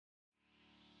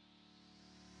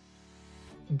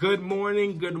Good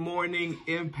morning,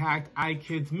 Impact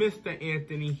iKidz. Mr.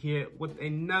 Anthony here with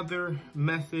another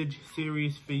message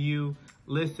series for you.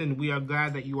 Listen, we are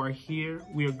glad that you are here.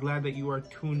 We are glad that you are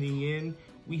tuning in.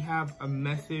 We have a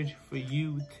message for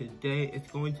you today.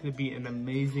 It's going to be an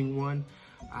amazing one.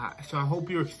 So I hope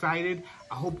you're excited.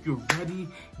 I hope you're ready.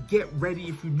 Get ready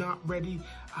if you're not ready.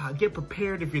 Get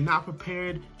prepared if you're not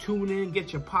prepared. Tune in,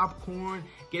 get your popcorn,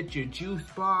 get your juice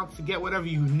box, get whatever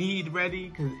you need ready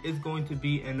because it's going to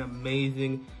be an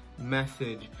amazing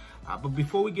message. But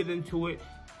before we get into it,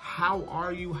 how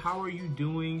are you? How are you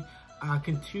doing?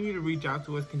 Continue to reach out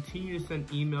to us. Continue to send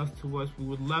emails to us. We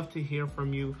would love to hear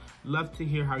from you. Love to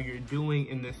hear how you're doing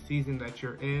in this season that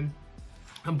you're in.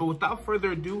 But without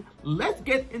further ado, let's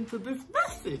get into this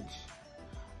message.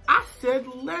 I said,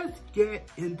 let's get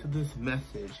into this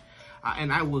message.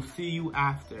 And I will see you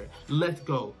after. Let's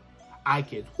go.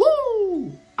 iKidz.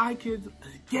 Woo! iKidz,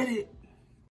 let's get it.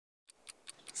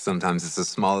 Sometimes it's the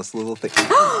smallest little thing.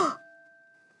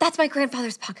 That's my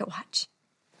grandfather's pocket watch.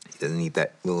 He doesn't need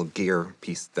that little gear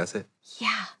piece, does it?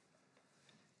 Yeah.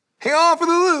 Hang on for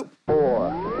the loop.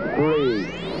 4,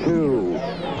 3, 2,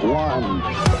 1.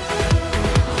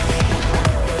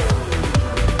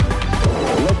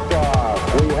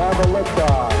 Liftoff. We have a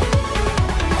liftoff.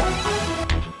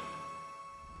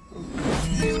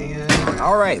 And,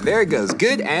 all right, there it goes.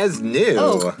 Good as new.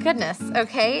 Oh, goodness.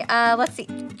 Okay, let's see.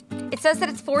 It says that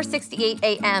it's 4:68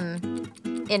 a.m.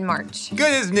 in March.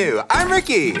 Good as new. I'm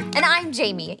Ricky. And I'm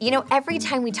Jamie. You know, every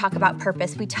time we talk about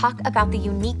purpose, we talk about the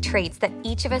unique traits that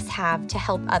each of us have to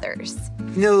help others.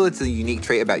 You know, it's a unique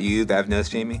trait about you that I've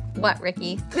noticed, Jamie. What,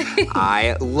 Ricky?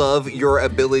 I love your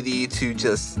ability to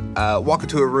just walk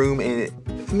into a room and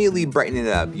immediately brighten it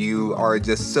up. You are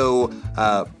just so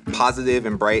positive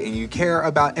and bright, and you care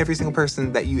about every single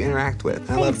person that you interact with.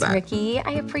 I love that. Thanks, Ricky.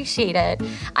 I appreciate it.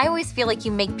 I always feel like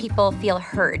you make people feel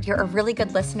heard. You're a really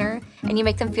good listener, and you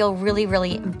make them feel really,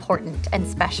 really important and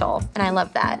special, and I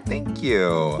love that. Thank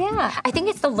you. Yeah, I think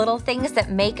it's the little things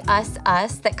that make us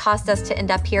us that caused us to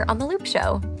end up here on The Loop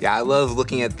Show. Yeah, I love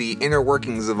looking at the inner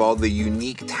workings of all the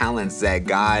unique talents that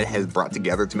God has brought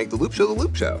together to make The Loop Show The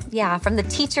Loop Show. Yeah, from the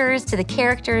teachers to the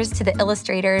characters to the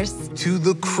illustrators. To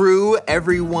the crew,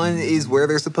 everyone is where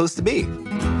they're supposed to be.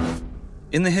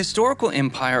 In the historical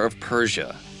empire of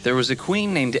Persia, there was a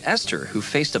queen named Esther who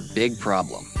faced a big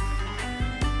problem.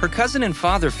 Her cousin and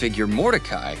father figure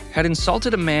Mordecai had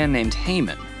insulted a man named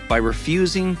Haman by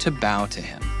refusing to bow to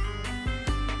him.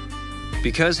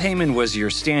 Because Haman was your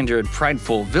standard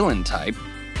prideful villain type,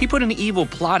 he put an evil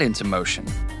plot into motion.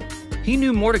 He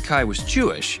knew Mordecai was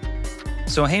Jewish,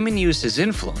 so Haman used his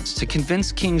influence to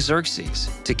convince King Xerxes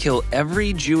to kill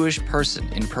every Jewish person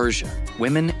in Persia,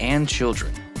 women and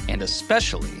children, and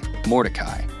especially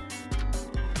Mordecai.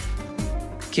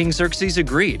 King Xerxes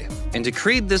agreed and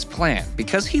decreed this plan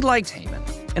because he liked Haman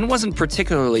and wasn't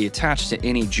particularly attached to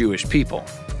any Jewish people,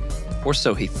 or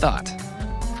so he thought.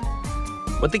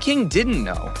 What the king didn't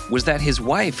know was that his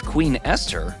wife, Queen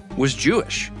Esther, was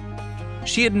Jewish.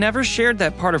 She had never shared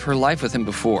that part of her life with him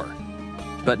before,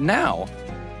 but now,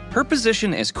 her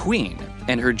position as queen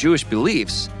and her Jewish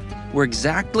beliefs were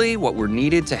exactly what were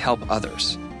needed to help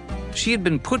others. She had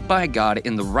been put by God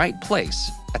in the right place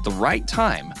at the right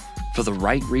time for the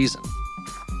right reason.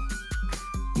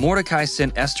 Mordecai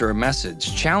sent Esther a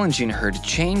message challenging her to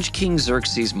change King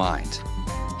Xerxes' mind.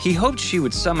 He hoped she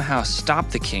would somehow stop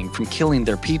the king from killing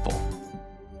their people.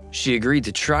 She agreed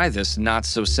to try this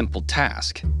not-so-simple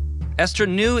task. Esther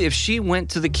knew if she went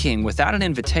to the king without an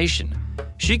invitation,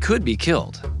 she could be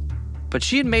killed. But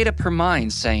she had made up her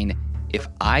mind, saying, "If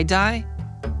I die,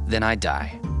 then I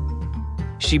die."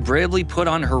 She bravely put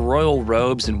on her royal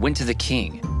robes and went to the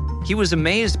king. He was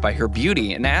amazed by her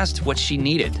beauty and asked what she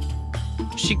needed.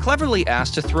 She cleverly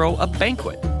asked to throw a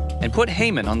banquet and put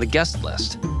Haman on the guest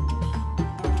list.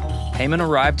 Haman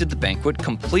arrived at the banquet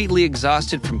completely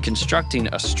exhausted from constructing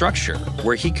a structure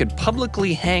where he could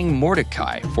publicly hang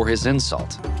Mordecai for his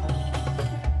insult.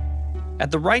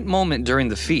 At the right moment during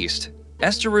the feast,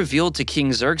 Esther revealed to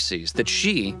King Xerxes that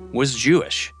she was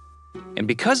Jewish. And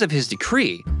because of his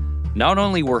decree, not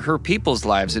only were her people's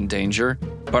lives in danger,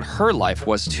 but her life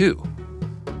was too.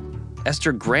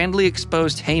 Esther grandly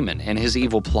exposed Haman and his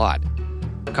evil plot,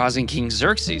 causing King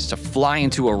Xerxes to fly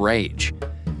into a rage.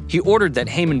 He ordered that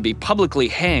Haman be publicly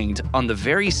hanged on the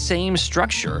very same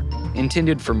structure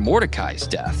intended for Mordecai's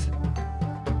death.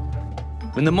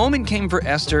 When the moment came for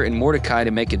Esther and Mordecai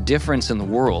to make a difference in the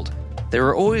world, they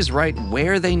were always right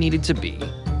where they needed to be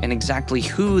and exactly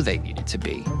who they needed to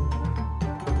be.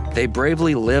 They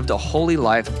bravely lived a holy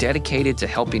life dedicated to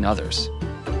helping others.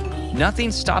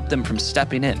 Nothing stopped them from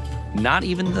stepping in, not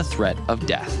even the threat of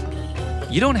death.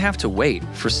 You don't have to wait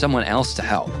for someone else to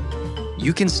help.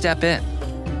 You can step in.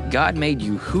 God made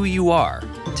you who you are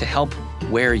to help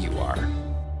where you are.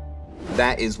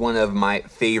 That is one of my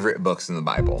favorite books in the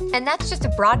Bible. And that's just a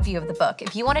broad view of the book.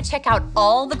 If you want to check out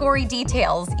all the gory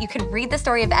details, you can read the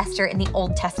story of Esther in the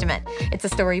Old Testament. It's a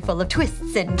story full of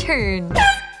twists and turns.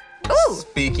 Ooh.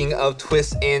 Speaking of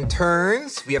twists and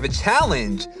turns, we have a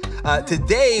challenge.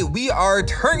 Today, we are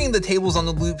turning the tables on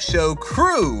the Loop Show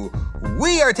crew.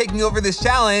 We are taking over this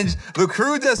challenge. The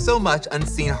crew does so much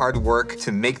unseen hard work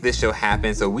to make this show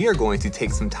happen, so we are going to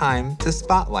take some time to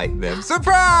spotlight them.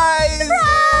 Surprise!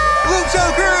 Surprise! Loop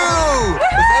Show crew!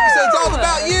 This episode's all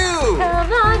about you!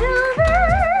 Come on over!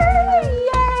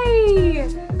 Yay!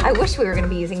 I wish we were going to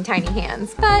be using tiny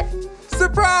hands, but...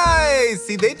 Surprise!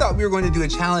 See, they thought we were going to do a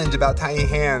challenge about tiny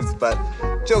hands, but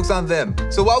joke's on them.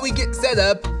 So while we get set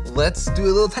up, let's do a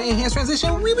little tiny hands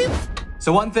transition. Wee wee.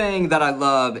 So one thing that I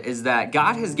love is that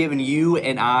God has given you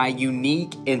and I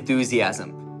unique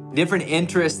enthusiasm, different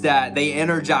interests that they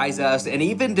energize us, and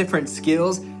even different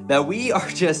skills that we are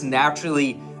just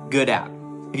naturally good at.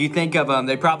 If you think of them,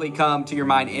 they probably come to your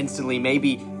mind instantly.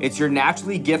 Maybe it's you're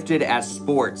naturally gifted at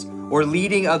sports or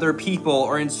leading other people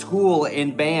or in school,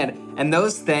 in band. And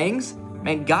those things,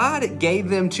 man, God gave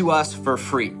them to us for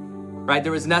free. Right?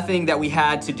 There was nothing that we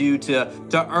had to do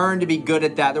to earn to be good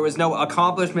at that. There was no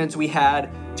accomplishments we had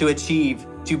to achieve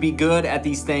to be good at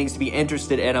these things, to be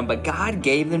interested in them, but God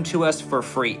gave them to us for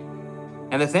free.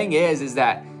 And the thing is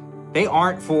that they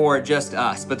aren't for just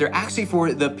us, but they're actually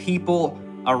for the people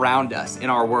around us in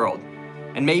our world.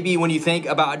 And maybe when you think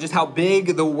about just how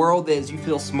big the world is, you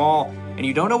feel small and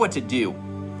you don't know what to do.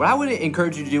 What I would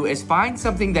encourage you to do is find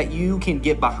something that you can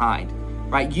get behind.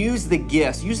 Right? Use the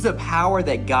gifts, use the power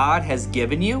that God has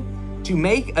given you to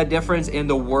make a difference in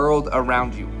the world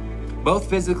around you, both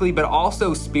physically, but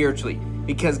also spiritually,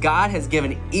 because God has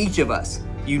given each of us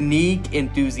unique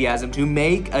enthusiasm to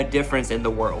make a difference in the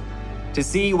world. To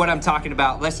see what I'm talking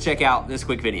about, let's check out this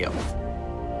quick video.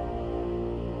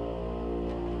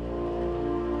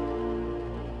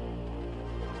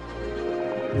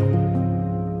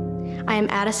 I am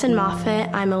Addison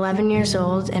Moffett. I'm 11 years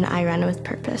old and I run with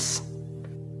purpose.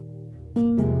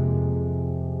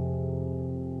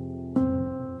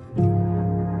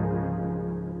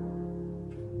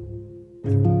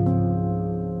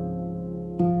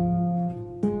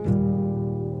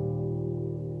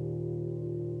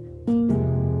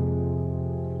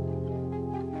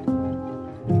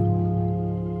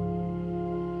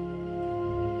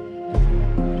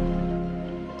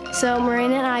 So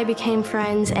Marina and I became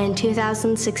friends in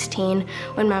 2016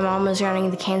 when my mom was running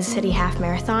the Kansas City Half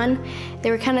Marathon. They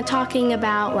were kind of talking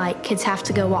about like kids have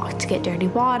to go walk to get dirty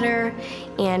water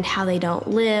and how they don't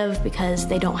live because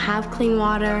they don't have clean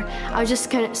water. I was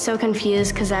just so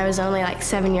confused because I was only like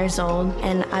 7 years old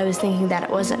and I was thinking that it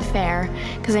wasn't fair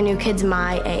because I knew kids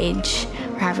my age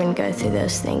were having to go through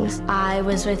those things. I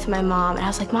was with my mom and I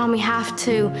was like, Mom, we have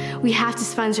to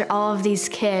sponsor all of these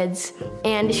kids.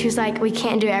 And she was like, we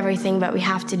can't do everything, but we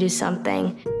have to do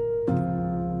something.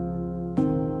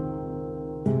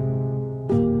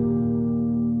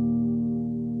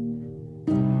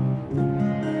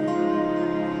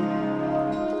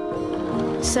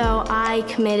 So I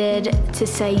committed to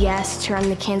say yes to run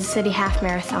the Kansas City Half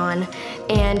Marathon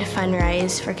and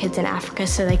fundraise for kids in Africa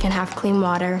so they can have clean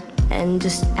water and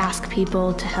just ask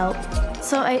people to help.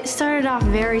 So I started off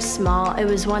very small. It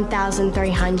was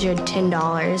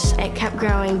 $1,310. It kept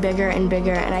growing bigger and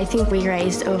bigger, and I think we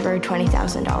raised over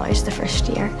 $20,000 the first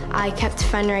year. I kept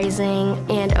fundraising,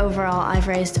 and overall I've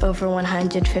raised over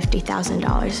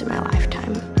 $150,000 in my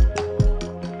lifetime.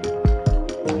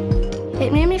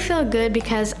 It made me feel good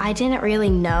because I didn't really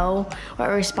know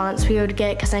what response we would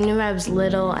get because I knew I was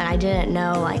little and I didn't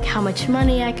know like how much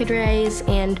money I could raise,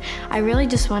 and I really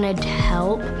just wanted to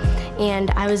help.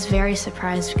 And I was very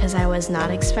surprised because I was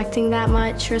not expecting that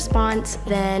much response.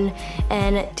 Then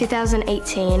in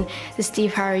 2018, the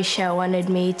Steve Harvey Show wanted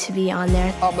me to be on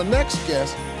there. My next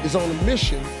guest is on a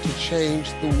mission to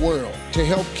change the world, to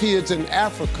help kids in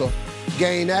Africa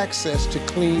gain access to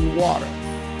clean water.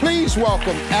 Please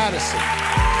welcome Addison.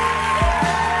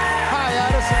 Hi,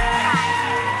 Addison.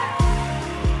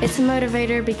 It's a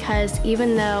motivator because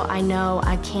even though I know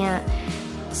I can't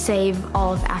save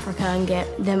all of Africa and get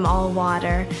them all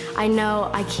water, I know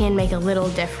I can make a little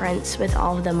difference with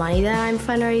all of the money that I'm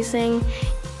fundraising.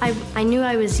 I knew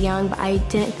I was young, but I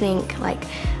didn't think like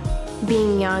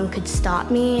being young could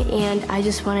stop me, and I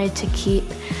just wanted to keep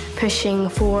pushing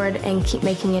forward and keep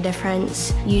making a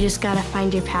difference. You just gotta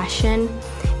find your passion,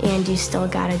 and you still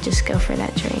gotta just go for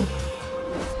that dream.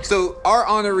 So our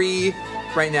honoree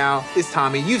right now is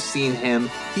Tommy. You've seen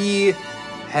him. He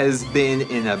has been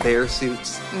in a bear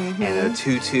suit and a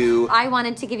tutu. I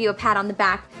wanted to give you a pat on the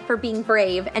back for being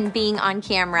brave and being on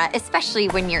camera, especially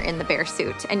when you're in the bear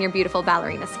suit and your beautiful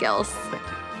ballerina skills.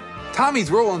 Tommy's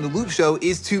role on the Loop Show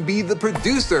is to be the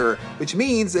producer, which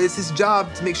means that it's his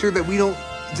job to make sure that we don't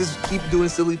just keep doing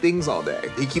silly things all day.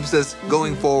 He keeps us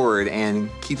going forward and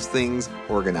keeps things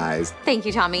organized. Thank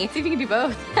you, Tommy. See if you can do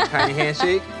both. Tiny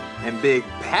handshake and big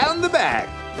pat on the back.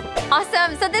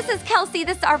 Awesome. So this is Kelsey.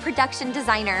 This is our production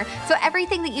designer. So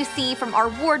everything that you see from our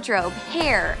wardrobe,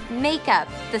 hair, makeup,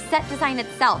 the set design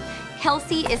itself,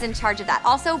 Kelsey is in charge of that.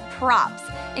 Also props.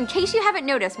 In case you haven't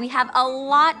noticed, we have a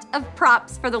lot of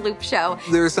props for the Loop Show.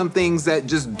 There are some things that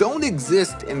just don't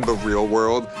exist in the real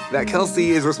world that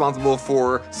Kelsey is responsible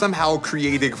for somehow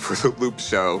creating for the Loop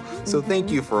Show. So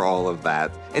thank you for all of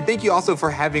that. And thank you also for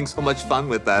having so much fun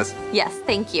with us. Yes,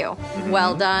 thank you.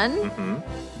 Well done.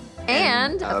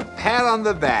 And a pat on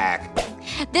the back.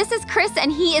 This is Chris,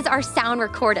 and he is our sound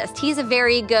recordist. He's a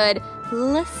very good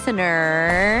listener.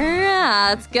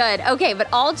 That's good. Okay, but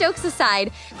all jokes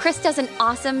aside, Chris does an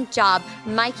awesome job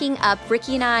miking up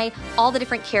Ricky and I, all the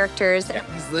different characters. Yeah,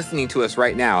 he's listening to us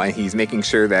right now, and he's making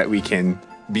sure that we can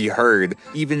be heard,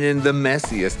 even in the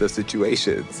messiest of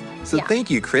situations. So thank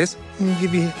you, Chris. I'm gonna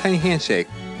give you a tiny handshake.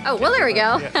 Oh, well, there we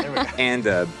go. Yeah, there we go. And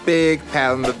a big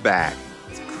pat on the back.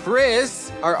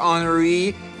 Chris, our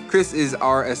honoree. Chris is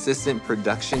our assistant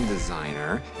production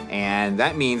designer, and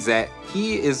that means that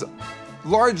he is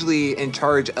largely in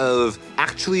charge of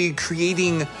actually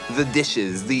creating the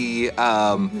dishes, the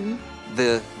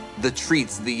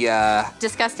treats, the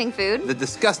disgusting food. The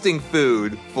disgusting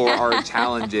food for our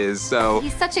challenges. So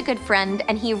he's such a good friend,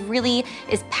 and he really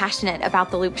is passionate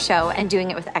about the Loop Show and doing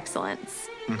it with excellence.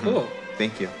 Cool.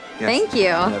 Thank you. Yes. Thank you.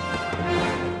 Yep.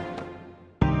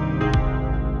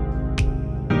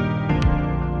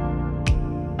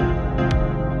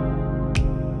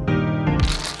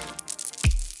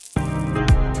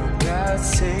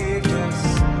 Saved us,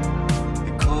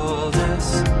 He called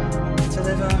us to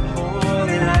live a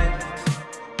holy life.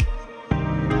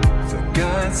 For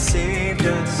God saved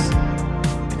us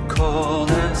and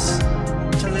called us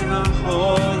to live a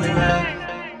holy life.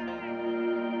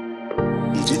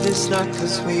 He did this not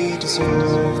because we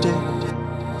deserved it,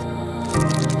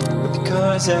 but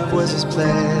because that was His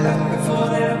plan. Before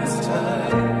there was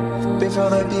time, before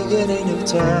the beginning of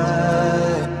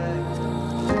time.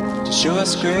 Show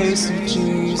us grace in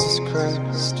Jesus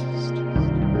Christ.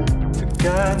 For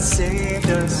God saved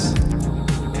us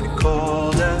and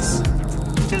called us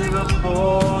to live a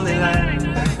holy life.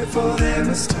 Back before there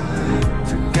was time.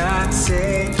 For God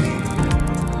saved me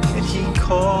and He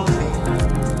called me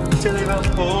to live a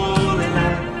holy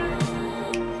life.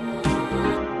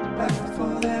 Back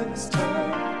before there was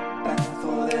time. Back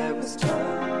before there was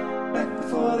time. Back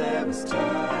before there was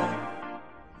time.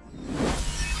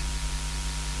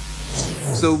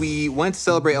 So we wanted to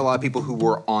celebrate a lot of people who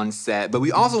were on set, but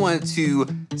we also wanted to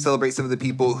celebrate some of the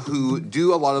people who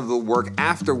do a lot of the work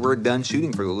after we're done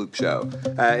shooting for the Loop Show.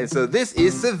 And so this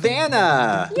is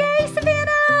Savannah. Yay,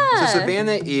 Savannah! So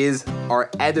Savannah is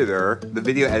our editor, the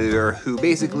video editor, who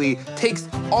basically takes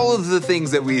all of the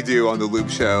things that we do on the Loop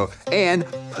Show and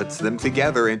puts them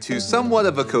together into somewhat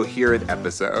of a coherent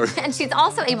episode. And she's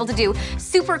also able to do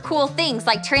super cool things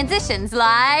like transitions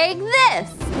like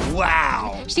this.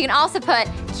 Wow. She can also put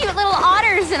cute little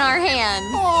otters in our hands.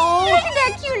 Oh, look at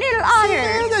that cute little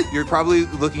otter. You're probably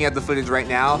looking at the footage right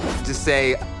now. Just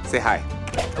say hi.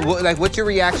 What's your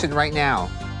reaction right now?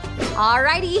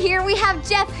 Alrighty, here we have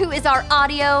Jeff, who is our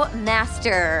audio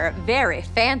master. Very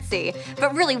fancy.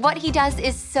 But really, what he does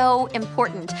is so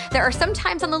important. There are some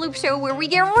times on the Loop Show where we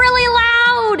get really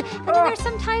loud. And then there's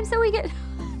some times that we get,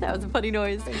 that was a funny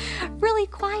noise, really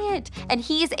quiet. And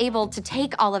he is able to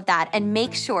take all of that and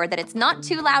make sure that it's not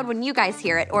too loud when you guys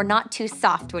hear it or not too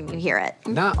soft when you hear it.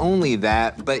 Not only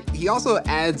that, but he also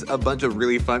adds a bunch of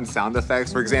really fun sound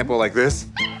effects. For example, like this.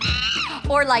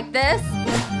 Or like this.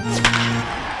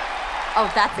 Oh,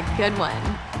 that's a good one.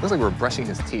 Looks like we're brushing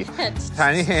his teeth.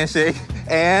 Tiny handshake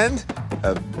and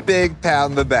a big pat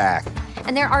on the back.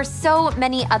 And there are so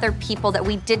many other people that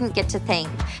we didn't get to thank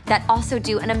that also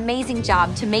do an amazing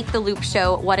job to make the Loop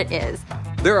Show what it is.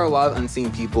 There are a lot of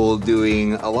unseen people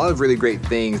doing a lot of really great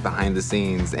things behind the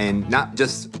scenes, and not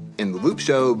just in the Loop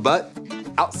Show, but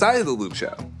outside of the Loop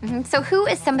Show. So who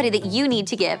is somebody that you need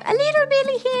to give a little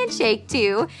bitty handshake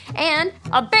to and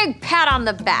a big pat on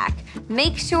the back?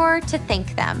 Make sure to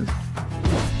thank them.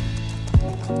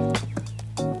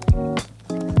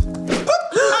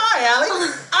 Hi,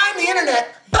 Allie. I'm the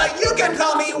internet, but you can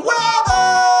call me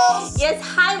Wobbles. Yes,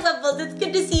 hi, Wobbles. It's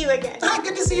good to see you again. Hi,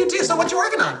 good to see you too. So what you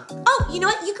working on? Oh, you know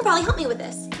what? You could probably help me with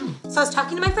this. So I was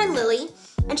talking to my friend Lily,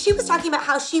 and she was talking about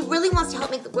how she really wants to help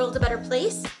make the world a better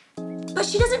place, but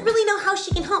she doesn't really know how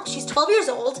she can help. She's 12 years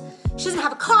old. She doesn't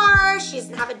have a car. She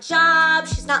doesn't have a job.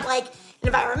 She's not like an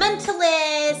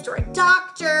environmentalist or a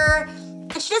doctor,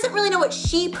 and she doesn't really know what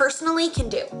she personally can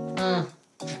do.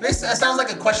 This sounds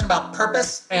like a question about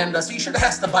purpose, and so you should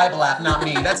ask the Bible app, not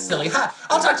me. That's silly. Ha,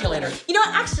 I'll talk to you later. You know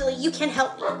what? Actually, you can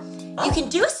help me. You can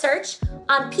do a search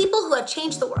on people who have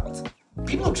changed the world.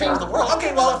 People who changed the world.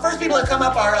 Okay, well, the first people that come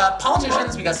up are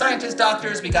politicians, we got scientists,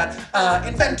 doctors, we got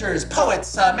inventors,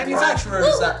 poets, manufacturers.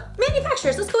 Ooh,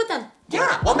 manufacturers, let's go with them.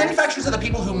 Yeah, well, manufacturers are the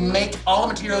people who make all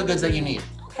the material goods that you need.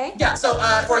 Okay. Yeah, so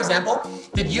for example,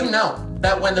 did you know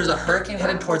that when there's a hurricane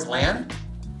headed towards land,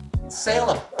 sale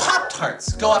of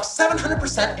Pop-Tarts go up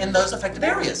 700% in those affected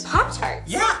areas? Pop-Tarts?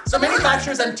 Yeah, so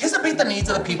manufacturers anticipate the needs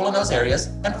of the people in those areas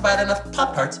and provide enough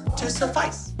Pop-Tarts to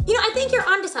suffice. You know, I think you're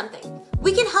onto something.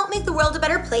 We can help make the world a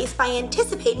better place by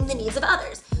anticipating the needs of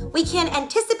others. We can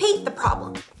anticipate the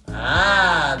problem.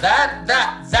 Ah,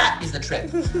 that is the trick.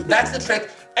 That's the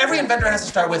trick. Every inventor has to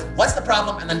start with what's the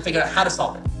problem and then figure out how to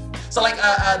solve it. So like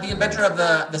the inventor of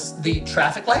the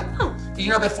traffic light. Did you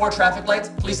know before traffic lights,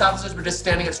 police officers were just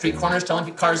standing at street corners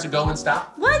telling cars to go and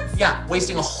stop? What? Yeah,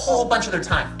 wasting a whole bunch of their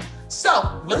time.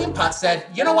 So William Potts said,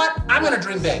 you know what? I'm gonna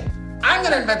dream big. I'm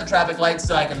gonna invent the traffic lights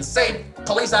so I can save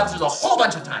police officers a whole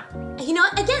bunch of time. You know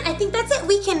what? Again, I think that's it.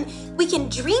 We can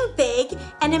dream big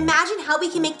and imagine how we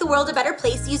can make the world a better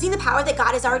place using the power that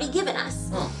God has already given us.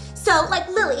 So like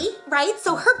Lily, right?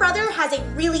 So her brother has a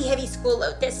really heavy school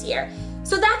load this year.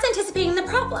 So that's anticipating the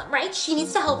problem, right? She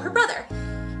needs to help her brother.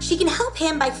 She can help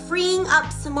him by freeing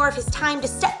up some more of his time to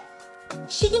study.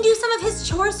 She can do some of his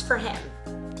chores for him.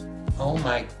 Oh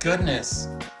my goodness.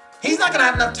 He's not gonna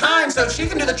have enough time, so she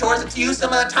can do the chores to use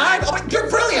some of the time. Oh, you're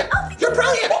brilliant. You're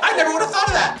brilliant. I never would have thought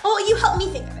of that. Oh, you helped me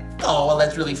think of it. Oh, well,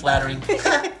 that's really flattering.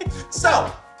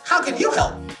 So, how can you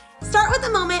help? Start with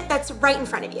the moment that's right in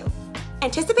front of you.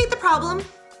 Anticipate the problem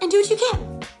and do what you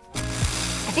can.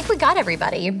 I think we got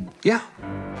everybody. Yeah.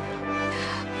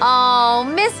 Oh,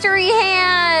 mystery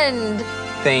hand.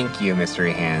 Thank you,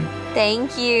 Mystery Hand.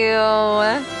 Thank you.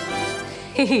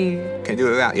 Can't do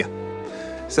it without you.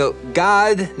 So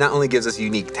God not only gives us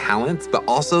unique talents, but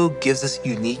also gives us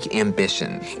unique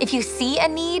ambition. If you see a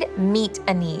need, meet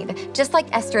a need. Just like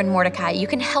Esther and Mordecai, you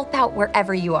can help out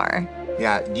wherever you are.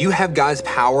 Yeah, you have God's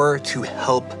power to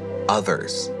help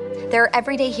others. There are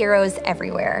everyday heroes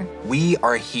everywhere. We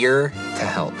are here to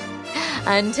help.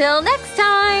 Until next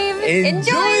time,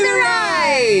 enjoy the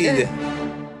ride!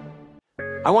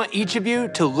 I want each of you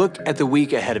to look at the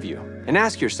week ahead of you and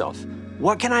ask yourself,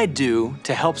 what can I do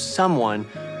to help someone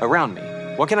around me?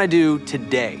 What can I do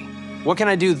today? What can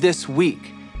I do this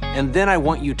week? And then I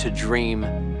want you to dream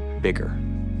bigger.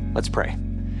 Let's pray.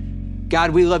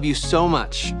 God, we love you so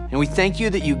much, and we thank you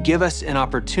that you give us an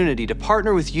opportunity to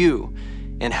partner with you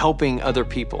in helping other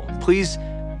people. Please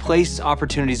place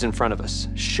opportunities in front of us.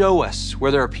 Show us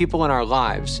where there are people in our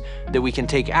lives that we can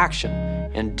take action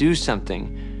and do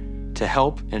something to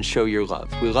help and show your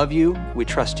love. We love you. We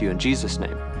trust you. In Jesus'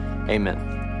 name,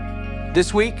 amen.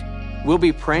 This week, we'll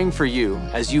be praying for you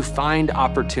as you find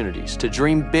opportunities to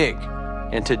dream big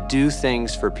and to do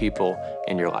things for people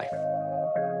in your life.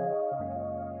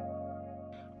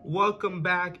 Welcome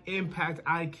back, Impact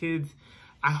iKidz.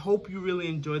 I hope you really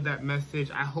enjoyed that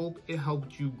message. I hope it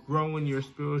helped you grow in your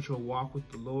spiritual walk with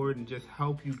the Lord and just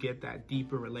help you get that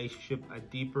deeper relationship, a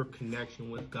deeper connection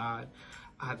with God.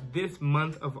 This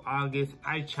month of August,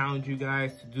 I challenge you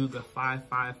guys to do the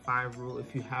 5-5-5 rule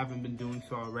if you haven't been doing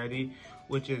so already,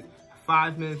 which is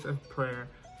 5 minutes of prayer,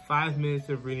 5 minutes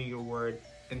of reading your word,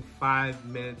 and 5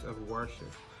 minutes of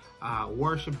worship.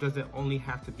 Worship doesn't only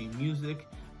have to be music.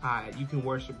 You can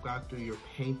worship God through your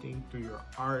painting, through your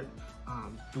art,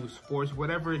 through sports,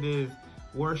 whatever it is.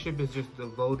 Worship is just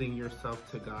devoting yourself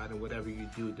to God, and whatever you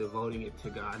do, devoting it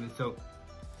to God. And so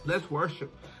let's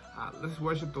worship. Let's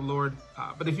worship the Lord.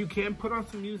 But if you can, put on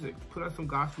some music. Put on some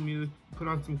gospel music. Put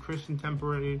on some Christian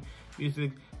contemporary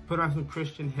music. Put on some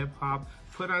Christian hip hop.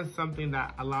 Put on something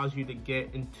that allows you to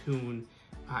get in tune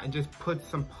and just put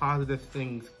some positive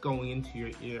things going into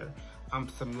your ear.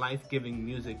 Some life-giving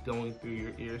music going through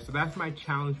your ear. So that's my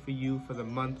challenge for you for the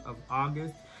month of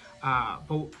August.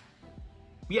 But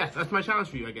yeah, that's my challenge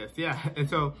for you, I guess. Yeah, and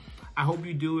so I hope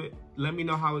you do it. Let me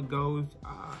know how it goes.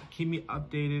 Keep me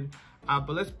updated.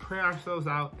 But let's pray ourselves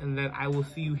out, and then I will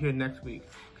see you here next week.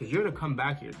 Because you're to come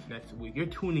back here next week. You're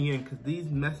tuning in because these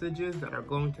messages that are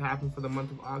going to happen for the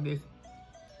month of August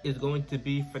is going to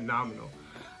be phenomenal.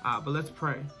 But let's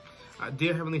pray.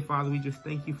 Dear Heavenly Father, we just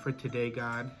thank you for today,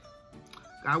 God.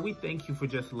 God, we thank you for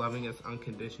just loving us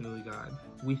unconditionally, God.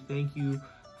 We thank you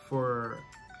for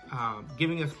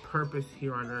giving us purpose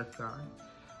here on earth, God.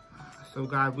 So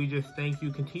God, we just thank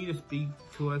you. Continue to speak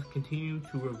to us. Continue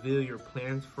to reveal your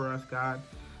plans for us, God.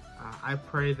 I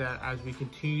pray that as we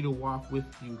continue to walk with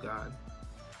you, God,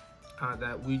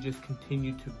 that we just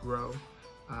continue to grow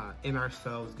in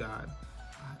ourselves, God,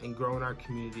 and grow in our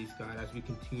communities, God, as we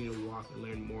continue to walk and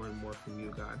learn more and more from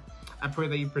you, God. I pray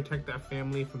that you protect our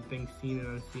family from things seen and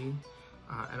unseen.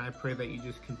 And I pray that you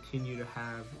just continue to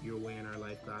have your way in our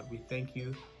life, God. We thank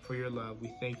you for your love.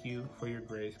 We thank you for your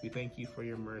grace. We thank you for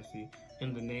your mercy.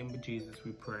 In the name of Jesus,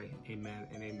 we pray. Amen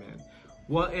and amen.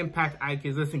 Well, Impact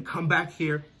iKidz, listen, come back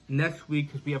here next week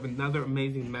because we have another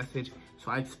amazing message.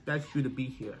 So I expect you to be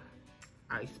here.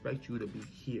 I expect you to be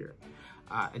here.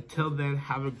 Until then,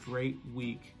 have a great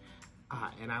week.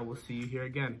 And I will see you here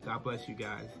again. God bless you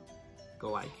guys. Go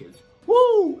iKidz.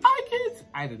 Woo! iKidz!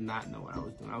 I did not know what I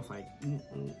was doing. I was like,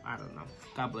 I don't know.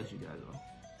 God bless you guys, though.